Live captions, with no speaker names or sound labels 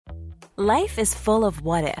Life is full of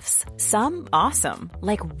what-ifs. Some awesome,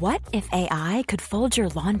 like what if AI could fold your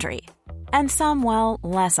laundry? And some, well,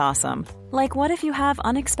 less awesome, like what if you have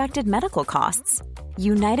unexpected medical costs?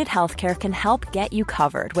 United Healthcare can help get you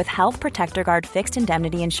covered with Health Protector Guard fixed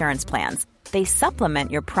indemnity insurance plans. They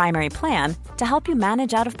supplement your primary plan to help you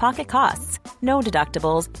manage out-of-pocket costs. No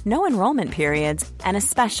deductibles, no enrollment periods, and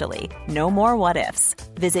especially no more what-ifs.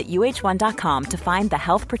 Visit uh1.com to find the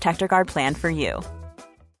Health Protector Guard plan for you.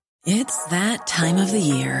 It's that time of the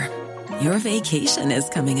year. Your vacation is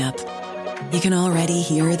coming up. You can already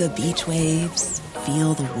hear the beach waves,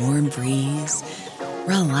 feel the warm breeze,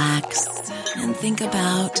 relax, and think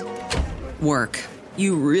about work.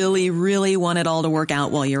 You really, really want it all to work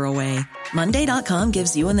out while you're away. Monday.com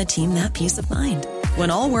gives you and the team that peace of mind.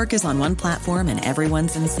 When all work is on one platform and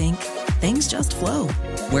everyone's in sync, things just flow.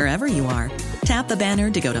 Wherever you are, tap the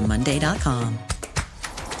banner to go to Monday.com.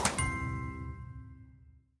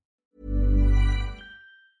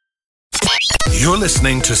 You're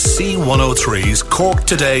listening to C103's Cork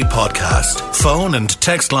Today podcast. Phone and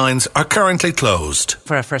text lines are currently closed.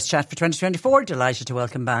 For our first chat for 2024, delighted to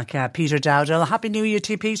welcome back Peter Dowdall. Happy New Year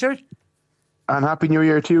to you, Peter. And Happy New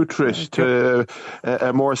Year to you, Trish, to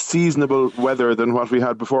a more seasonable weather than what we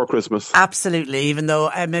had before Christmas. Absolutely, even though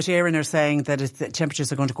Met Éireann are saying that the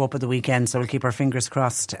temperatures are going to go up at the weekend, so we'll keep our fingers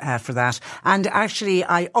crossed for that. And actually,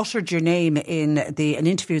 I uttered your name in an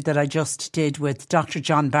interview that I just did with Dr.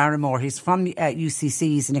 John Barrymore. He's from UCC,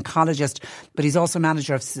 he's an ecologist, but he's also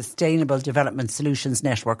manager of Sustainable Development Solutions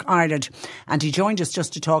Network Ireland. And he joined us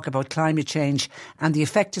just to talk about climate change and the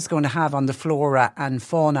effect it's going to have on the flora and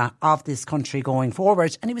fauna of this country going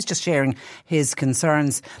forward, and he was just sharing his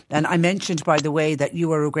concerns. And I mentioned, by the way, that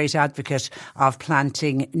you are a great advocate of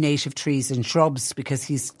planting native trees and shrubs, because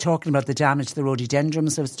he's talking about the damage the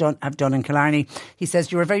rhododendrons have done in Killarney. He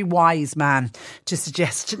says you're a very wise man to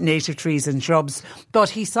suggest native trees and shrubs, but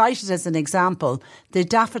he cited as an example the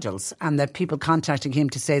daffodils, and that people contacting him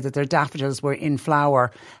to say that their daffodils were in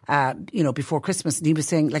flower before Christmas. And he was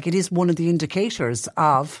saying, like, it is one of the indicators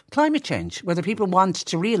of climate change, whether people want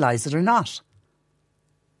to realise it or not.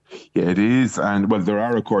 Yeah, it is. And well, there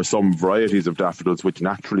are, of course, some varieties of daffodils which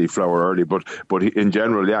naturally flower early, but in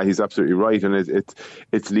general, yeah, he's absolutely right. And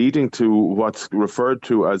it's leading to what's referred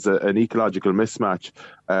to as an ecological mismatch,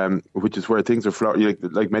 which is where things are flowering.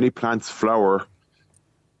 Like many plants flower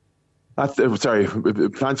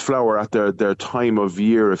plants flower at their time of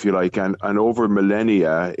year, if you like, and over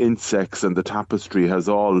millennia, insects and the tapestry has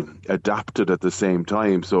all adapted at the same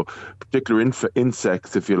time. So particular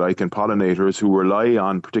insects, if you like, and pollinators who rely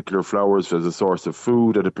on particular flowers as a source of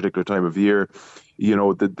food at a particular time of year,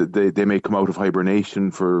 they may come out of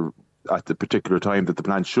hibernation at the particular time that the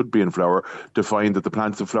plants should be in flower, to find that the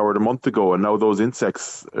plants have flowered a month ago, and now those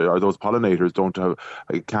insects or those pollinators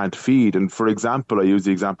can't feed. And for example, I use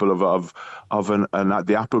the example of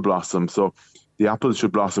the apple blossom. So the apples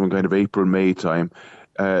should blossom in kind of April, May time.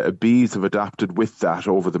 Bees have adapted with that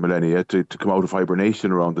over the millennia to come out of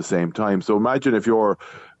hibernation around the same time. So imagine if you're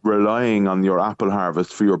relying on your apple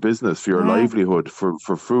harvest for your business, for your livelihood,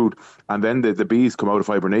 for food, and then the bees come out of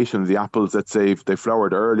hibernation. The apples, let's say, if they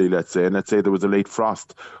flowered early, and let's say there was a late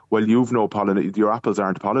frost, well, you've no pollinate. Your apples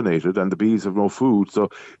aren't pollinated, and the bees have no food. So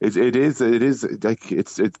it is like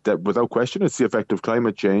it's without question, it's the effect of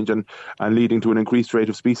climate change and leading to an increased rate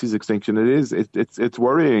of species extinction. It's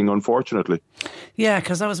worrying, unfortunately. Yeah,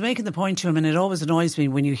 because I was making the point to him, and it always annoys me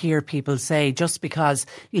when you hear people say, just because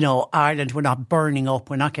Ireland, we're not burning up,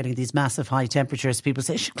 we're not getting these massive high temperatures, people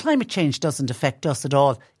say climate change doesn't affect us at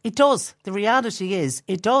all. It does. The reality is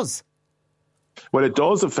it does. Well, it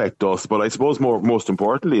does affect us, but I suppose most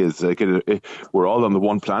importantly is we're all on the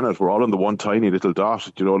one planet. We're all on the one tiny little dot.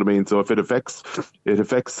 Do you know what I mean? So if it affects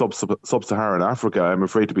sub-Saharan Africa, I'm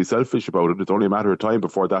afraid to be selfish about it. It's only a matter of time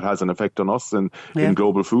before that has an effect on us in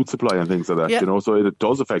global food supply and things like that. Yeah. So it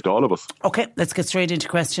does affect all of us. Okay, let's get straight into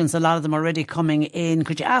questions. A lot of them already coming in.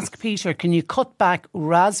 Could you ask Peter, can you cut back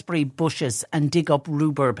raspberry bushes and dig up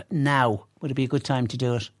rhubarb now? Would it be a good time to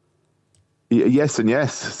do it? Yes and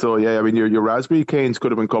yes. So, yeah, I mean, your raspberry canes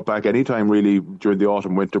could have been cut back any time really during the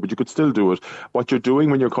autumn, winter, but you could still do it. What you're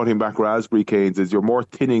doing when you're cutting back raspberry canes is you're more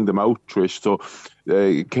thinning them out, Trish. So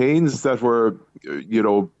canes that were,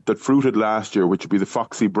 that fruited last year, which would be the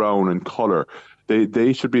foxy brown in colour,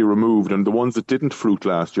 they should be removed. And the ones that didn't fruit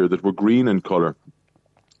last year, that were green in colour,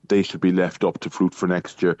 they should be left up to fruit for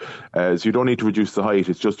next year. So you don't need to reduce the height,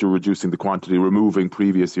 it's just you're reducing the quantity, removing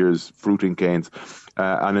previous year's fruiting canes.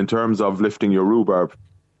 And in terms of lifting your rhubarb,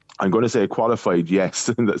 I'm going to say a qualified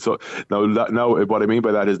yes. So now, what I mean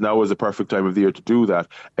by that is now is a perfect time of the year to do that,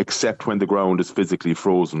 except when the ground is physically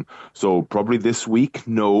frozen. So probably this week,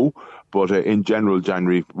 no. But in general,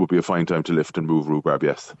 January would be a fine time to lift and move rhubarb,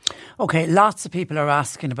 yes. OK, lots of people are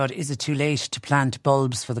asking about, is it too late to plant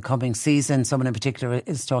bulbs for the coming season? Someone in particular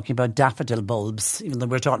is talking about daffodil bulbs, even though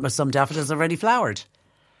we're talking about some daffodils already flowered.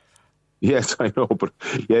 Yes, I know, but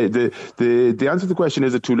yeah, the answer to the question,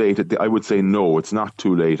 is it too late? I would say no, it's not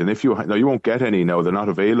too late. And if you won't get any now; they're not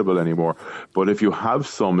available anymore. But if you have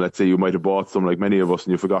some, let's say you might have bought some, like many of us,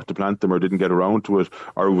 and you forgot to plant them or didn't get around to it,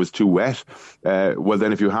 or it was too wet. Well,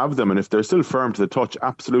 then if you have them and if they're still firm to the touch,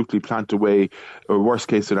 absolutely plant away. Or worst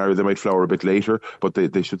case scenario, they might flower a bit later, but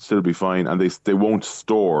they should still be fine, and they won't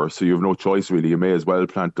store, so you have no choice really. You may as well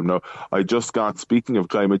plant them now. Speaking of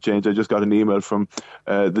climate change, I just got an email from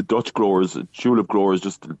the Dutch tulip growers,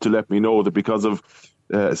 just to let me know that because of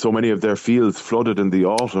so many of their fields flooded in the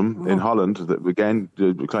autumn in Holland, that again,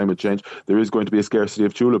 the climate change, there is going to be a scarcity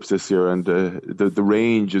of tulips this year, and the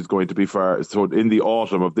range is going to be far. So in the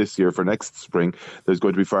autumn of this year, for next spring, there's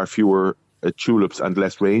going to be far fewer tulips and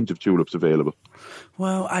less range of tulips available.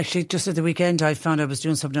 Well, actually, just at the weekend, I was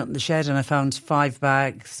doing something out in the shed, and I found 4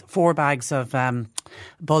 bags of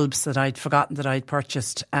bulbs that I'd forgotten that I'd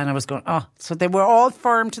purchased, and I was going, so they were all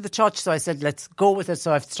firm to the touch. So I said, let's go with it.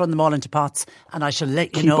 So I've thrown them all into pots, and I shall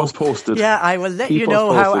let you know. Keep us posted. Yeah, I will let you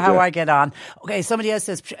know how I get on. Okay, somebody else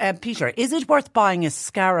says, Peter, is it worth buying a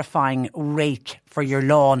scarifying rake for your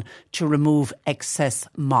lawn to remove excess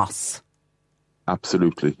moss?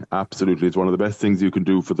 Absolutely. It's one of the best things you can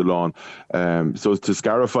do for the lawn. So to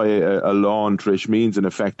scarify a lawn, Trish, means in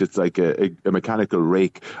effect it's like a mechanical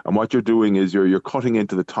rake. And what you're doing is you're cutting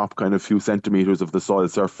into the top kind of few centimetres of the soil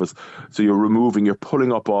surface. So you're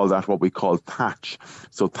pulling up all that, what we call thatch.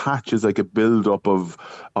 So thatch is like a build-up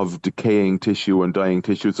of decaying tissue and dying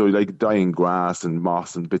tissue. So like dying grass and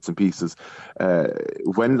moss and bits and pieces.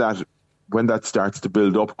 When that starts to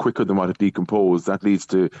build up quicker than what it decomposes, that leads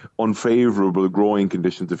to unfavourable growing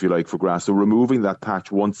conditions, if you like, for grass. So removing that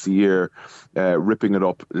thatch once a year, ripping it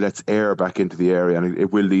up, lets air back into the area, and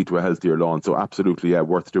it will lead to a healthier lawn. So absolutely, yeah,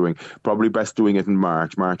 worth doing. Probably best doing it in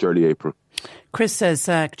March, early April. Chris says,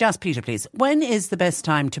 could you ask Peter, please, when is the best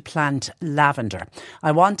time to plant lavender?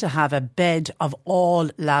 I want to have a bed of all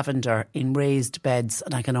lavender in raised beds,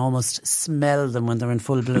 and I can almost smell them when they're in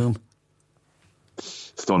full bloom.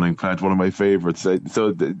 Stunning plant, one of my favourites.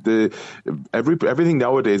 So everything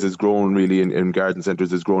nowadays is grown really in garden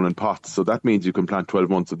centres is grown in pots. So that means you can plant 12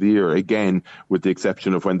 months of the year, again, with the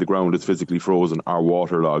exception of when the ground is physically frozen or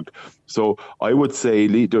waterlogged. So I would say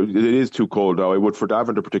it is too cold now. I would, for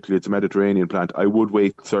lavender particularly, it's a Mediterranean plant. I would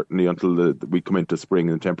wait certainly until we come into spring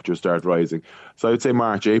and temperatures start rising. So I would say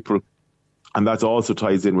March, April. And that also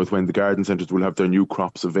ties in with when the garden centres will have their new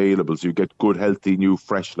crops available. So you get good, healthy, new,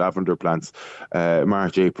 fresh lavender plants,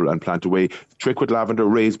 March, April, and plant away. The trick with lavender,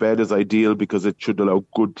 raised bed is ideal because it should allow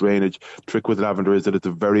good drainage. Trick with lavender is that it's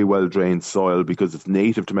a very well-drained soil because it's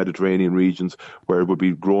native to Mediterranean regions where it would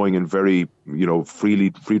be growing in very,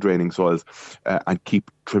 free-draining soils, and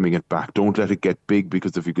keep trimming it back. Don't let it get big,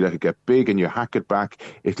 because if you let it get big and you hack it back,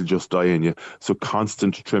 it'll just die on you. So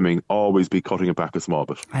constant trimming, always be cutting it back a small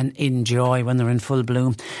bit. And enjoy when they're in full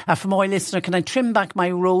bloom. For my listener, can I trim back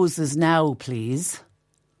my roses now, please?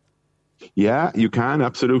 Yeah, you can,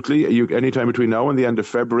 absolutely. Anytime between now and the end of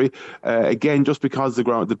February. Again, just because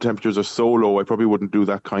the temperatures are so low, I probably wouldn't do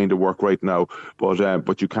that kind of work right now.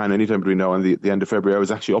 But you can anytime between now and the end of February. I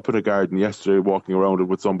was actually up at a garden yesterday, walking around it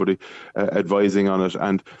with somebody, advising on it,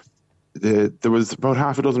 and there was about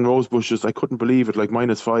half a dozen rose bushes. I couldn't believe it, like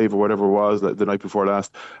 -5 or whatever it was the night before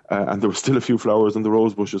last, and there were still a few flowers on the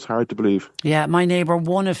rose bushes. Hard to believe. Yeah, my neighbour,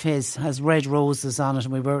 one of his has red roses on it,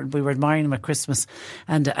 and we were admiring them at Christmas,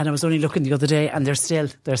 and I was only looking the other day, and they're still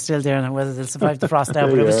there, and whether they'll survive the frost now.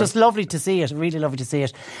 But it was just lovely to see it, really lovely to see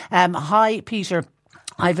it. Hi, Peter.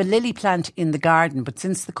 I have a lily plant in the garden, but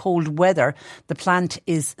since the cold weather, the plant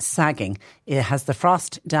is sagging. Has the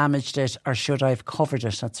frost damaged it, or should I have covered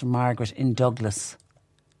it? That's from Margaret in Douglas.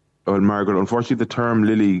 Well, Margaret, unfortunately the term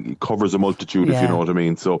lily covers a multitude, if you know what I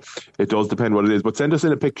mean. So it does depend what it is. But send us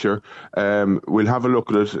in a picture. We'll have a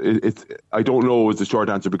look at it. I don't know is the short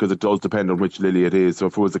answer, because it does depend on which lily it is. So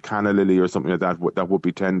if it was a canna lily or something like that, that would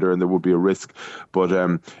be tender and there would be a risk. But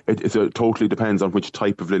it totally depends on which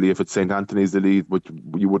type of lily. If it's St. Anthony's lily, which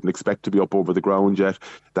you wouldn't expect to be up over the ground yet,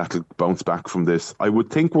 that'll bounce back from this. I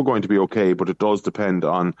would think we're going to be okay, but it does depend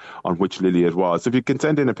on which lily it was. So if you can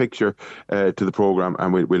send in a picture to the programme,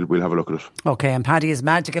 and we'll have a look at it. Okay, and Paddy is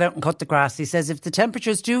mad to get out and cut the grass. He says if the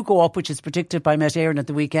temperatures do go up, which is predicted by Met Éireann at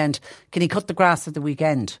the weekend, can he cut the grass at the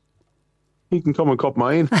weekend? He can come and cut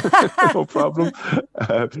mine, no problem.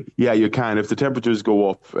 Yeah, you can if the temperatures go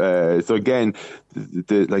up. So again,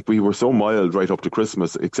 like we were so mild right up to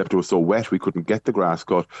Christmas, except it was so wet we couldn't get the grass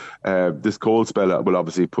cut. This cold spell will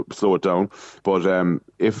obviously slow it down. But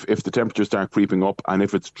if the temperatures start creeping up and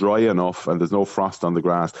if it's dry enough and there's no frost on the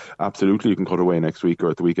grass, absolutely you can cut away next week or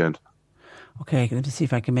at the weekend. Okay, let me see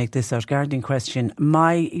if I can make this out. Gardening question.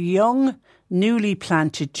 My young, newly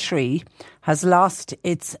planted tree has lost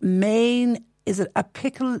its main, is it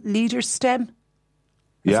apical leader stem?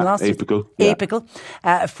 Apical.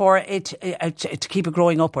 Apical, for it to keep it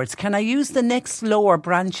growing upwards. Can I use the next lower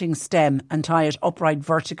branching stem and tie it upright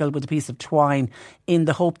vertical with a piece of twine in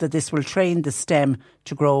the hope that this will train the stem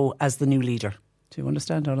to grow as the new leader? Do you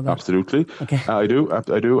understand all of that? Absolutely. Okay. I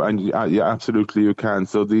do. And yeah, absolutely you can.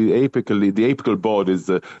 So the apical bud is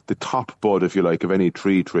the top bud, if you like, of any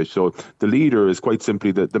tree, Trish. So the leader is quite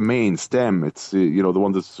simply the main stem. It's, the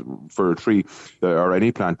one that's for a tree or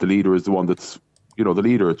any plant. The leader is the one that's, the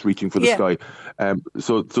leader, it's reaching for the sky.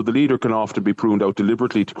 So the leader can often be pruned out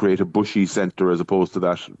deliberately to create a bushy centre as opposed to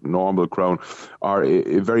that normal crown. Or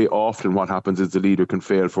very often what happens is the leader can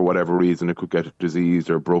fail for whatever reason. It could get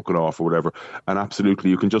diseased or broken off or whatever. And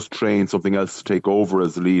absolutely, you can just train something else to take over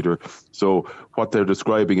as the leader. So what they're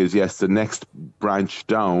describing is, yes, the next branch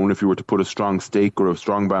down, if you were to put a strong stake or a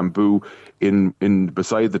strong bamboo in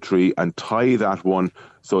beside the tree and tie that one.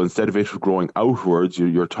 So instead of it growing outwards,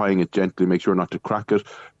 you're tying it gently, make sure not to crack it,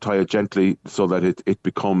 tie it gently so that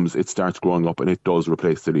it starts growing up and it does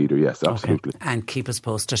replace the leader. Yes, absolutely. Okay. And keep us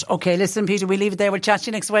posted. Okay, listen, Peter, we'll leave it there. We'll chat to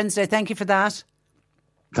you next Wednesday. Thank you for that.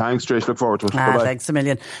 Thanks, Trish. Look forward to it. Bye-bye. Thanks a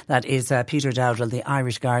million. That is Peter Dowdall, the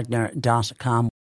irishgardener.com.